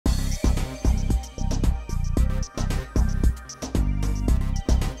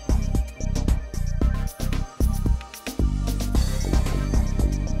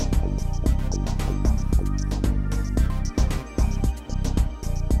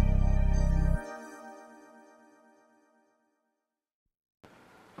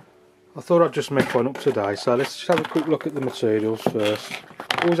I thought I'd just make one up today, so let's just have a quick look at the materials first.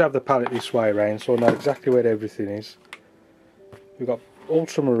 Always have the palette this way around so I know exactly where everything is. We've got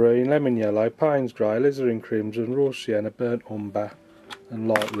ultramarine, lemon yellow, Payne's grey, alizarin crimson, raw sienna, burnt umber and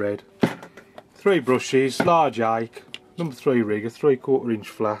light red. 3 brushes, large ache, number 3 rigger, 3/4 inch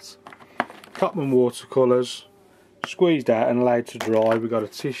flat, Cotman watercolours, squeezed out and laid to dry. We've got a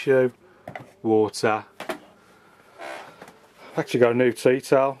tissue, water. I've actually got a new tea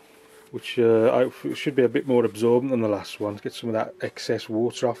towel, which should be a bit more absorbent than the last one, to get some of that excess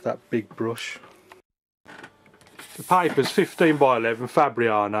water off that big brush. The paper's 15 by 11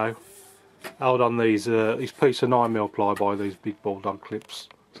 Fabriano, held on these piece of 9mm ply by these big bulldog clips.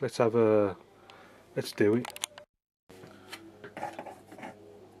 So let's do it.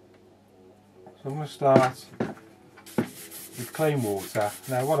 So I'm going to start with clean water.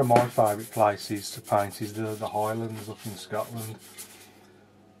 Now, one of my favourite places to paint is the Highlands up in Scotland.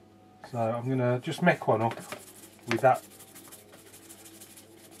 So I'm going to just make one up with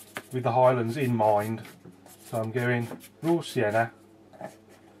the Highlands in mind. So I'm going raw sienna,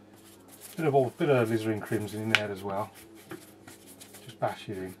 bit of alizarin crimson in there as well. Just bash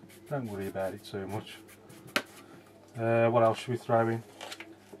it in. Don't worry about it too much. What else should we throw in?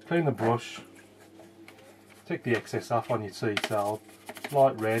 Clean the brush. Take the excess off on your tea towel.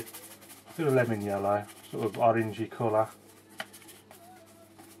 Light red, bit of lemon yellow, sort of orangey colour.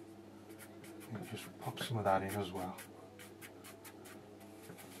 And just pop some of that in as well.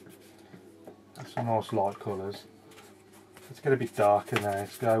 Some nice light colours. Let's get a bit darker now.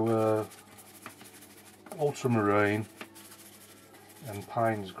 Let's go ultramarine and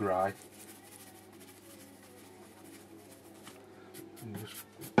Payne's grey. And just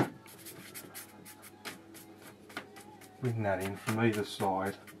bring that in from either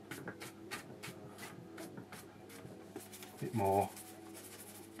side. A bit more.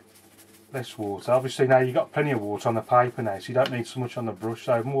 Less water. Obviously now you've got plenty of water on the paper now, so you don't need so much on the brush,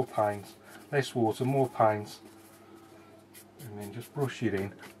 so more paint. Less water, more paint, and then just brush it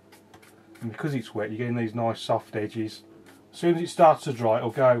in. And because it's wet, you're getting these nice soft edges. As soon as it starts to dry,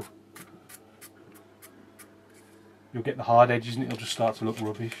 you'll get the hard edges and it'll just start to look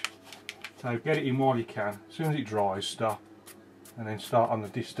rubbish. So get it in while you can. As soon as it dries, stop, and then start on the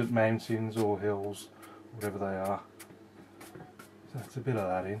distant mountains or hills, whatever they are. So that's a bit of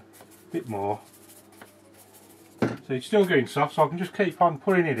that in, a bit more. So it's still getting soft, so I can just keep on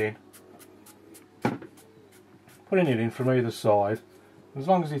putting it in. Putting it in from either side. As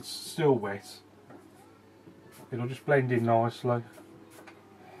long as it's still wet, it'll just blend in nicely.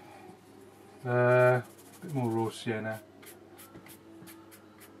 A bit more raw sienna.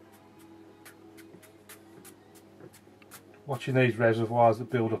 Watching these reservoirs that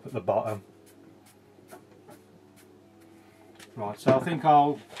build up at the bottom. Right, so I think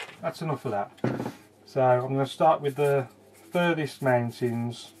that's enough of that. So I'm going to start with the furthest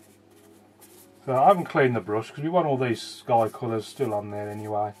mountains. So I haven't cleaned the brush because we want all these sky colours still on there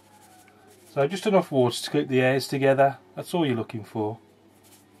anyway. So just enough water to keep the hairs together, that's all you're looking for.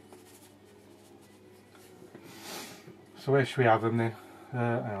 So where should we have them then?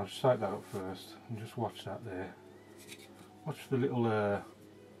 I'll just take that up first and just watch that there. Watch the little, with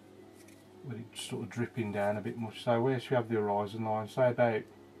it sort of dripping down a bit much. So where should we have the horizon line? Say about,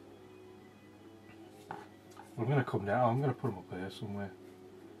 well, I'm going to come down, I'm going to put them up here somewhere.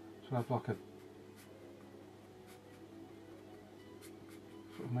 So I have like a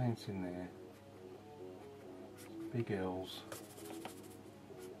sort of mountain there, big hills,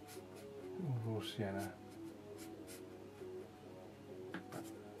 raw sienna,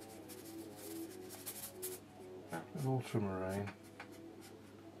 an ultramarine,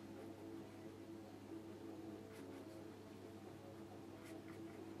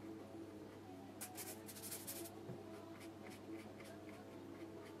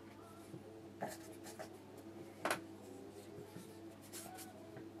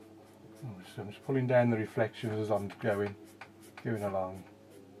 so I'm just pulling down the reflections as I'm going along.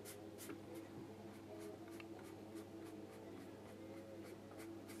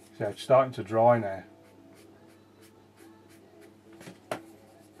 So it's starting to dry now.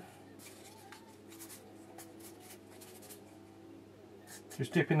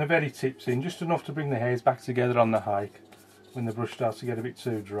 Just dipping the very tips in, just enough to bring the hairs back together on the hake when the brush starts to get a bit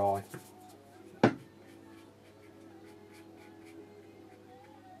too dry.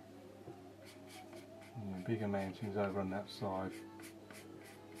 Bigger mountains over on that side.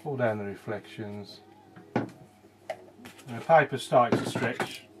 Pull down the reflections. And the paper's starting to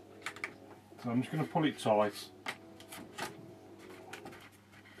stretch, so I'm just going to pull it tight.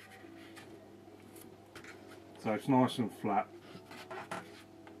 So it's nice and flat.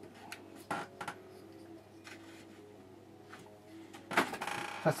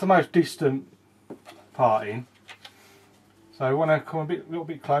 That's the most distant part in. So we want to come a little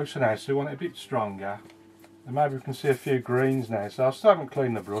bit closer now, so we want it a bit stronger. And maybe we can see a few greens now. So I still haven't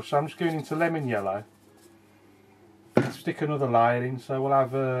cleaned the brush, so I'm just going into lemon yellow. Stick another layer in, so we'll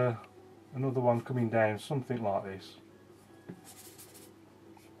have another one coming down, something like this.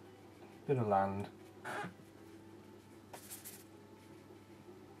 Bit of land.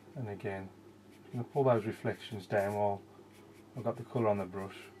 And again, I'm going to pull those reflections down while I've got the colour on the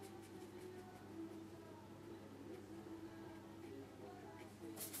brush.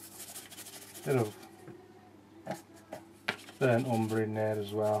 Bit of burnt umber in there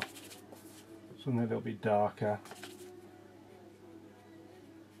as well, something a little bit darker.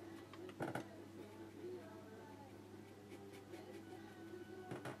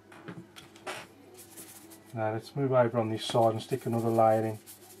 Now let's move over on this side and stick another layer in.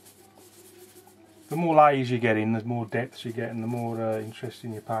 The more layers you get in, the more depths you get and the more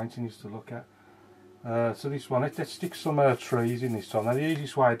interesting your painting is to look at. So this one, let's stick some trees in this time. Now the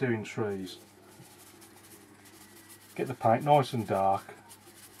easiest way of doing trees, get the paint nice and dark,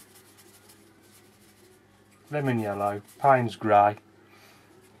 lemon yellow, Payne's grey,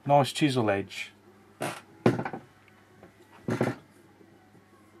 nice chisel edge.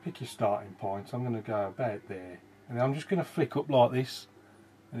 Pick your starting point. I'm going to go about there, and then I'm just going to flick up like this,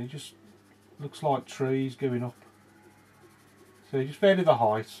 and it just looks like trees going up. So you just vary the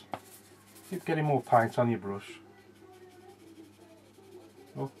height, keep getting more paint on your brush,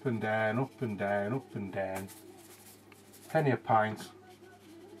 up and down, up and down, up and down, plenty of paint,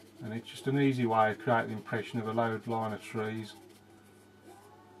 and it's just an easy way of creating the impression of a loud line of trees.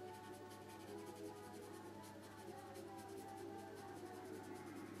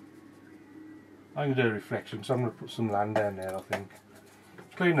 I'm going to do a reflection, so I'm going to put some land down there, I think.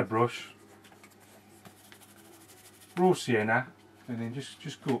 Clean the brush, raw sienna, and then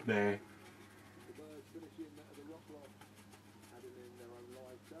just go up there.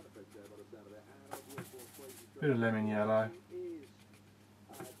 Bit of lemon yellow,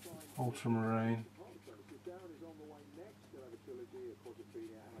 ultramarine,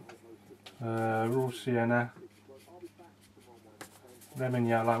 raw sienna, lemon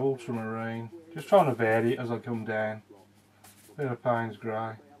yellow, ultramarine. Just trying to vary it as I come down. Bit of Payne's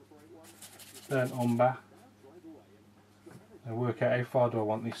grey, burnt umber. And work out how far do I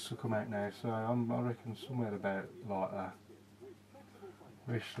want this to come out now. So I reckon somewhere about like that.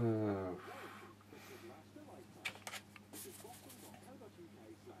 Which,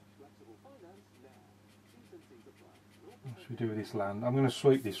 what should we do with this land? I'm going to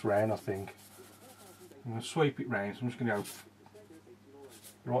sweep this round, I think. I'm going to sweep it round, so I'm just going to go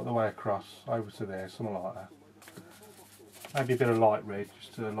right the way across, over to there, something like that. Maybe a bit of light red,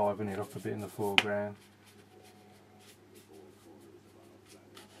 just to liven it up a bit in the foreground.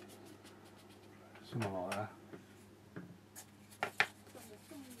 Something like that.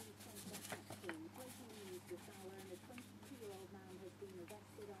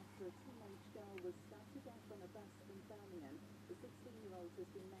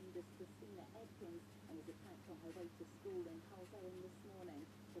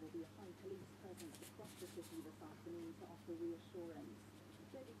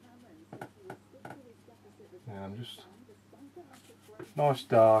 Yeah, I'm just nice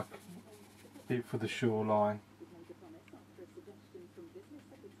dark bit for the shoreline.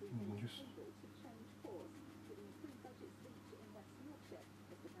 And just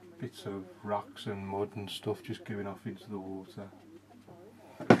bits of rocks and mud and stuff just going off into the water.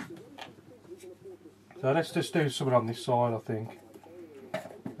 So let's just do something on this side, I think.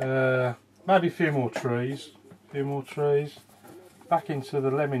 Maybe a few more trees. Back into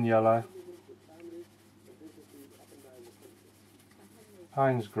the lemon yellow.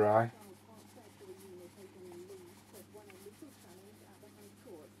 Payne's grey.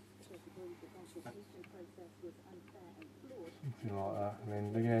 Something like that.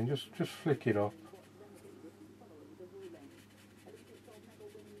 And then again, just flick it up.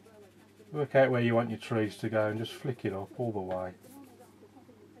 Work out where you want your trees to go and just flick it up all the way.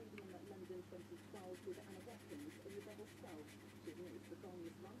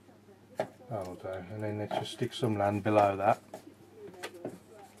 That'll do. And then let's just stick some land below that.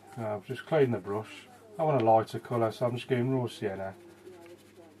 I've just cleaned the brush. I want a lighter colour, so I'm just going raw sienna.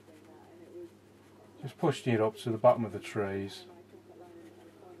 Just pushing it up to the bottom of the trees.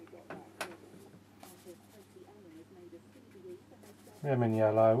 Lemon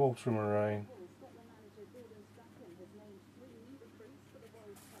yellow, ultramarine.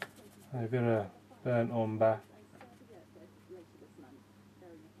 A bit of burnt umber.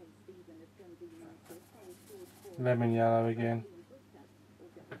 Lemon yellow again.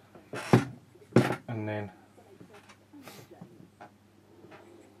 and then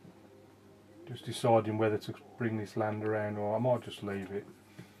just deciding whether to bring this land around or I might just leave it.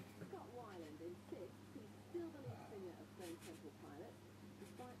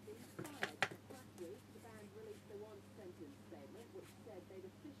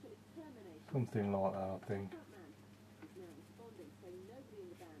 Something like that, I think.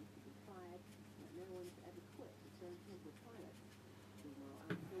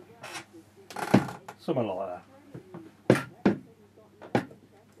 Something like that.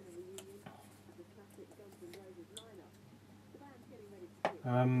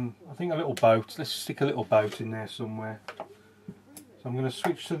 I think a little boat. Let's stick a little boat in there somewhere. So I'm going to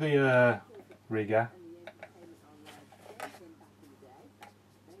switch to the rigger.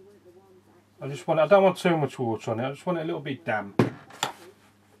 I don't want too much water on it. I just want it a little bit damp.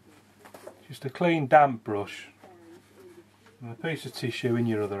 Just a clean, damp brush and a piece of tissue in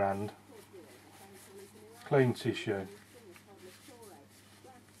your other hand. Clean tissue.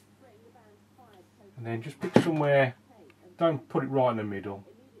 And then just pick somewhere. Don't put it right in the middle.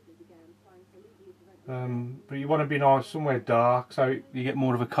 But you want to be nice somewhere dark so you get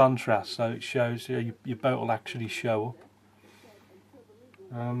more of a contrast, so it shows your boat will actually show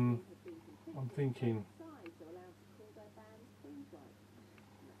up. I'm thinking,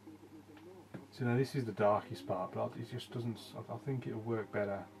 so now this is the darkest part, but it just doesn't. I think it'll work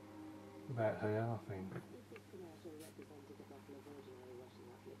better about here. I think.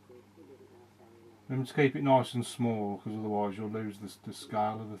 Remember to keep it nice and small, because otherwise you'll lose the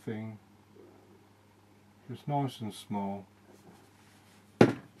scale of the thing. Just nice and small.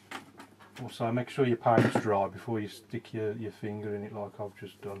 Also make sure your paint's dry before you stick your finger in it like I've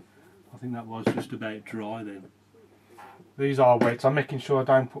just done. I think that was just about dry then. These are wet. I'm making sure I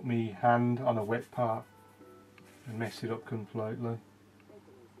don't put my hand on a wet part and mess it up completely.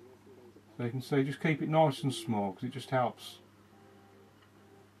 So you can see, just keep it nice and small because it just helps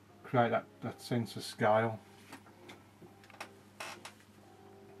create that sense of scale.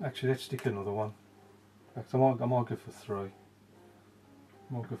 Actually, let's stick another one. I might go for 3. I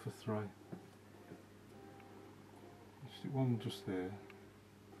might go for 3. Stick one just there.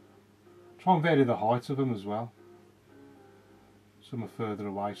 Try and vary the height of them as well. Some are further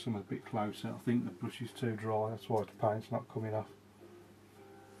away, some are a bit closer. I think the brush is too dry, that's why the paint's not coming off.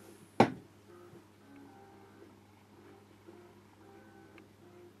 So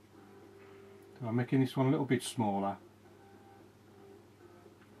I'm making this one a little bit smaller.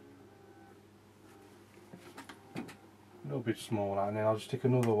 A little bit smaller, and then I'll just stick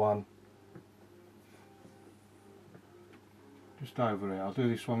another one just over here. I'll do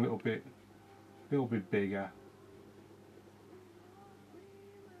this one a little bit bigger.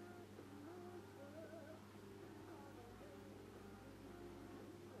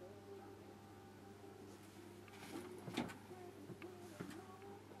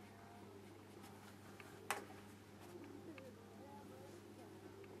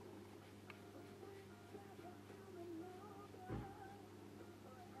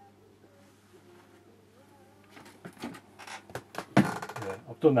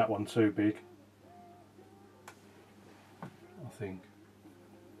 I've done that one too big, I think.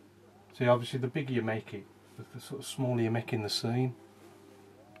 See, obviously the bigger you make it, the sort of smaller you're making the scene.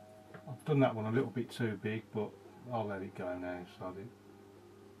 I've done that one a little bit too big, but I'll let it go now, sod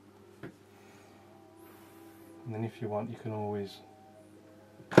it. And then if you want, you can always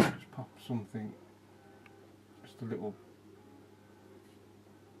just pop something, just a little,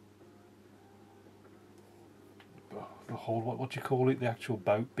 the whole, what do you call it, the actual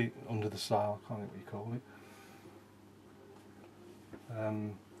boat bit under the sail, I can't think what you call it.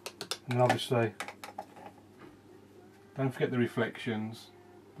 And obviously don't forget the reflections,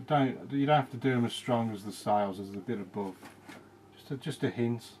 but you don't have to do them as strong as the sails, as a bit above, just a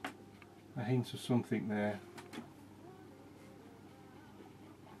hint of something there.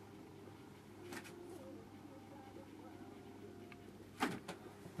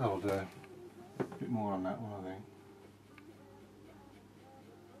 That'll do. A bit more on that one, I think.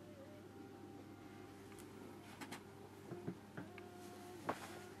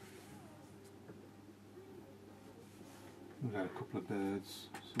 We've got a couple of birds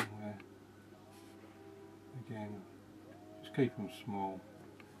somewhere. Again, just keep them small.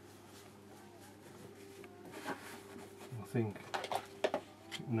 I think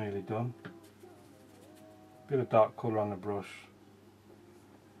nearly done. Bit of dark colour on the brush.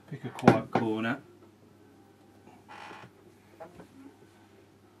 Pick a quiet corner.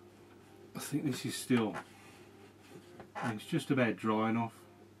 I think this is still, it's just about dry enough.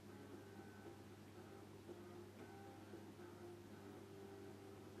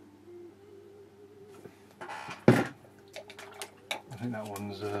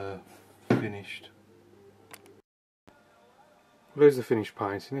 one's finished. There's the finished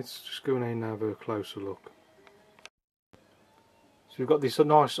painting. Let's just go in and have a closer look. So we've got this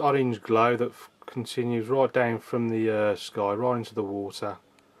nice orange glow that continues right down from the sky right into the water.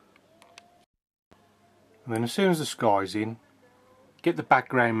 And then as soon as the sky's in, get the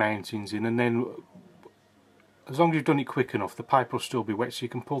background mountains in, and then as long as you've done it quick enough, the paper will still be wet, so you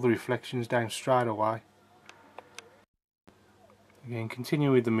can pull the reflections down straight away. Again,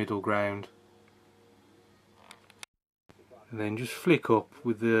 continue with the middle ground, and then just flick up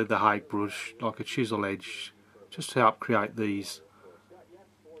with the height brush like a chisel edge, just to help create the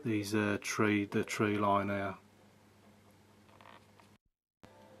tree line there.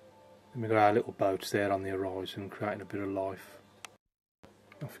 And we've got our little boats there on the horizon, creating a bit of life.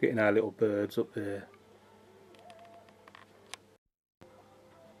 Not forgetting our little birds up there.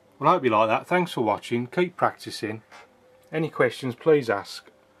 Well, I hope you like that. Thanks for watching. Keep practicing. Any questions, please ask,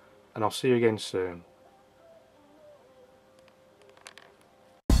 and I'll see you again soon.